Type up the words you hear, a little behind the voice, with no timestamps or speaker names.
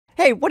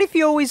Hey, what if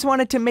you always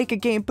wanted to make a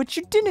game, but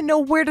you didn't know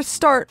where to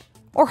start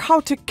or how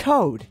to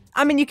code?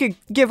 I mean, you could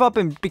give up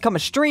and become a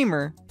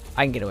streamer.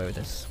 I can get away with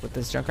this. With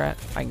this Junkrat,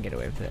 I can get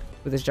away with it.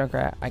 With this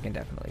Junkrat, I can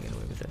definitely get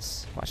away with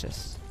this. Watch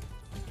this.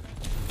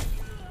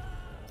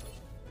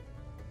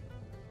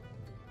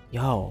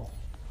 Yo.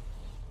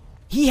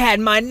 He had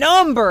my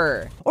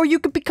number! Or you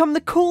could become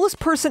the coolest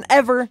person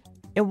ever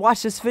and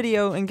watch this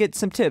video and get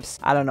some tips.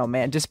 I don't know,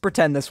 man. Just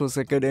pretend this was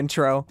a good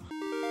intro.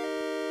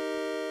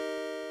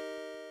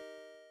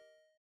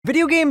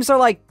 Video games are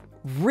like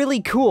really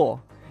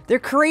cool. Their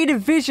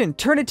creative vision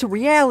turned into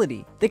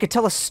reality. They could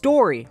tell a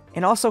story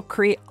and also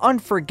create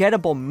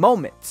unforgettable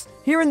moments.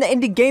 Here in the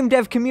indie game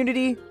dev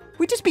community,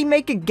 we just be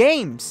making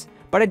games.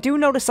 But I do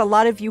notice a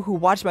lot of you who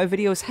watch my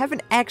videos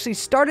haven't actually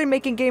started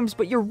making games,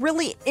 but you're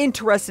really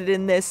interested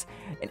in this.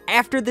 And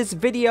after this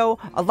video,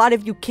 a lot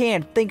of you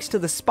can, thanks to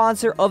the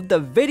sponsor of the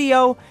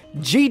video,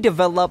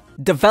 GDevelop.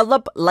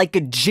 Develop like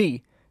a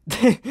G.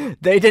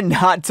 They did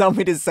not tell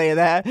me to say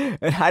that,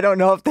 and I don't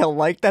know if they'll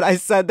like that I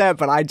said that,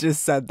 but I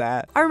just said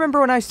that. I remember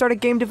when I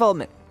started game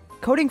development,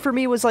 coding for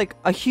me was like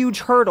a huge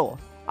hurdle.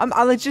 I'm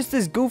just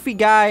this goofy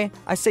guy.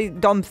 I say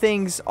dumb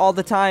things all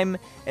the time,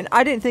 and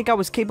I didn't think I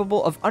was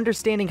capable of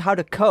understanding how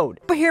to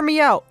code. But hear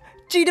me out.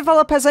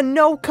 GDevelop has a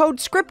no-code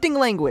scripting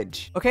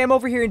language. Okay, I'm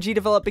over here in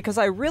GDevelop because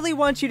I really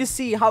want you to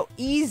see how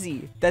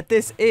easy that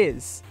this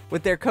is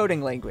with their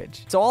coding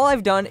language. So all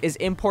I've done is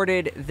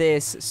imported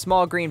this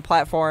small green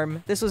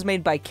platform. This was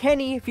made by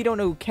Kenny. If you don't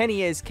know who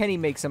Kenny is, Kenny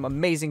makes some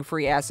amazing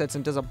free assets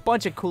and does a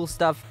bunch of cool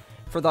stuff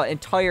for the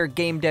entire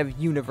game dev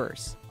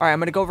universe. All right, I'm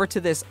gonna go over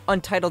to this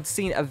untitled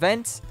scene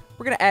event.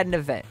 We're gonna add an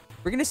event.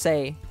 We're gonna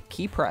say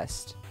key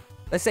pressed.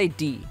 Let's say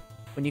D.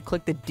 When you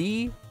click the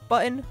D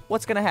button,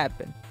 what's gonna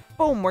happen?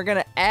 Boom, we're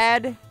gonna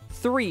add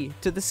 3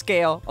 to the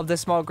scale of the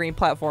small green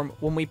platform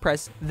when we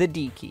press the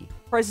D key.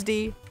 Press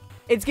D.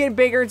 It's getting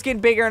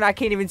bigger, and I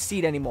can't even see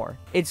it anymore.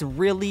 It's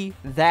really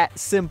that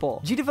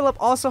simple. GDevelop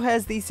also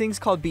has these things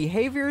called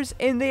behaviors,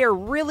 and they are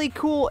really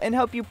cool and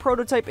help you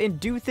prototype and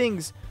do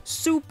things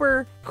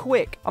super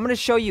quick. I'm gonna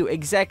show you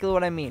exactly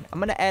what I mean. I'm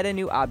gonna add a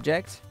new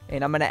object,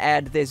 and I'm gonna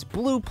add this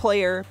blue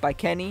player by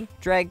Kenny.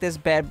 Drag this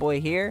bad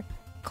boy here,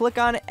 click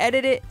on it,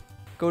 edit it,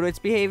 go to its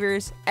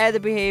behaviors, add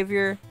the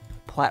behavior,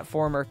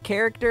 platformer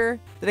character.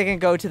 Then I can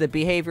go to the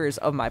behaviors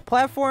of my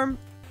platform,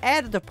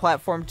 add the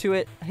platform to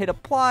it, hit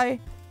apply,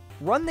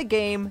 run the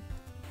game.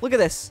 Look at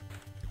this.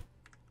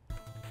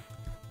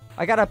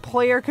 I got a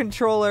player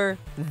controller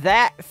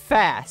that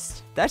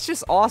fast. That's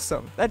just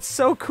awesome. That's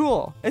so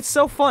cool. It's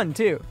so fun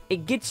too.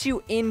 It gets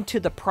you into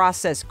the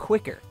process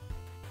quicker,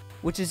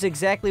 which is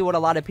exactly what a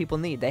lot of people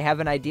need. They have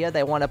an idea,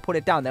 they want to put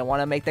it down, they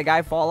want to make the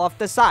guy fall off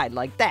the side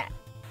like that.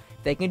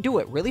 They can do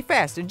it really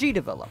fast in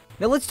GDevelop.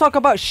 Now let's talk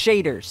about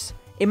shaders.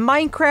 In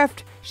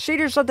Minecraft,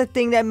 shaders are the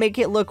thing that make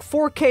it look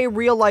 4K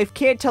real life,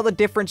 can't tell the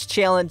difference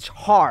challenge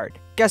hard.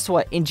 Guess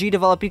what? In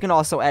GDevelop, you can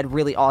also add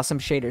really awesome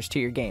shaders to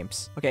your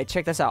games. Okay,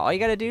 check this out. All you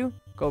gotta do,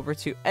 go over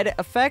to Edit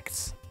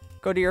Effects,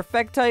 go to your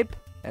effect type,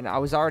 and I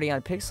was already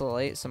on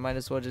Pixelate, so might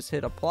as well just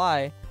hit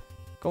Apply.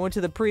 Go into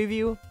the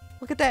preview.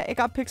 Look at that, it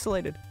got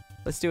pixelated.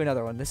 Let's do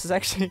another one. This is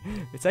actually,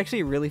 it's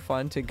actually really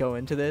fun to go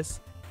into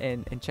this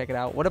and check it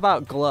out. What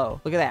about glow?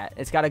 Look at that.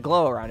 It's got a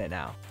glow around it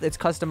now. It's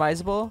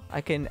customizable.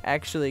 I can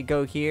actually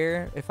go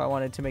here if I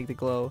wanted to make the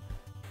glow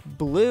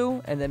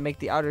blue and then make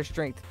the outer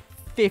strength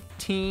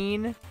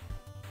 15.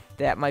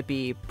 That might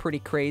be pretty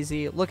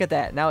crazy. Look at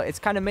that. Now it's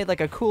kind of made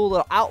like a cool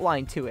little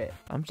outline to it.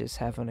 I'm just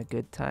having a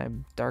good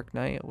time. Dark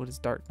Knight. What does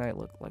Dark Knight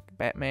look like?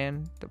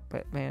 Batman? The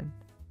Batman?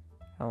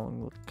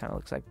 Oh, kind of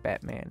looks like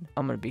Batman.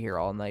 I'm going to be here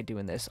all night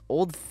doing this.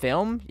 Old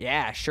film?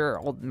 Yeah,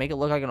 sure. Make it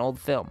look like an old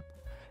film.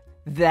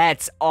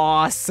 That's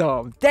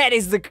awesome.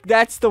 That's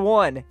the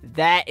one.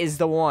 That is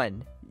the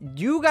one.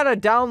 You got to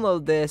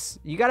download this.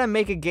 You got to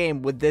make a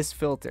game with this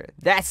filter.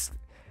 That's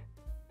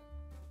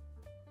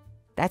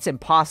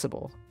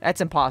impossible. That's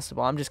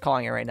impossible. I'm just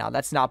calling it right now.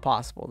 That's not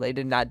possible. They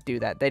did not do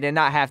that. They did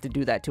not have to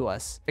do that to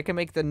us. I can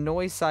make the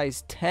noise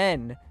size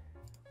 10.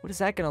 What is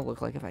that going to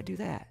look like if I do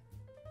that?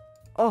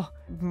 Oh,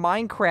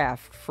 Minecraft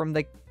from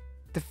the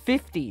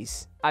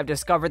 50s. I've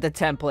discovered the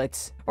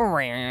templates.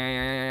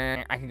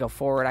 I can go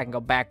forward, I can go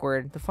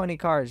backward. The funny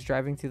cars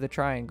driving through the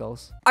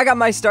triangles. I got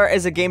my start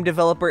as a game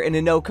developer in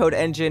a no-code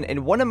engine,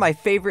 and one of my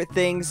favorite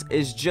things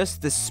is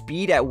just the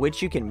speed at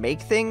which you can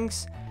make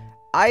things.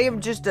 I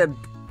am just a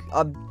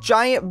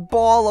giant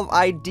ball of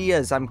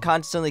ideas. I'm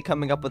constantly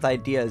coming up with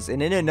ideas,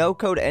 and in a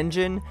no-code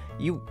engine,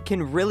 you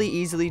can really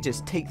easily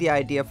just take the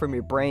idea from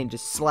your brain,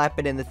 just slap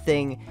it in the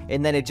thing,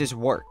 and then it just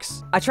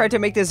works. I tried to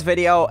make this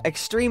video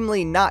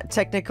extremely not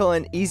technical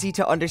and easy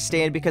to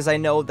understand because I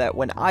know that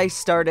when I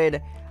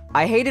started,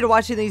 I hated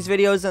watching these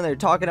videos and they're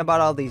talking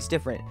about all these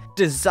different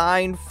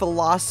design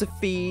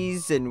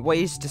philosophies and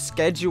ways to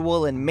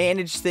schedule and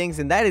manage things,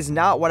 and that is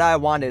not what I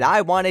wanted.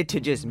 I wanted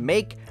to just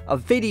make a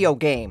video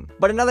game.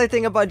 But another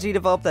thing about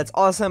GDevelop that's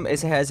awesome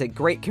is it has a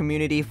great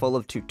community full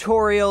of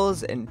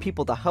tutorials and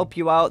people to help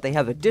you out. They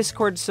have a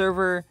Discord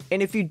server,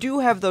 and if you do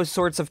have those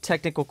sorts of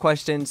technical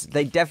questions,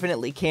 they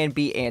definitely can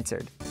be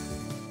answered.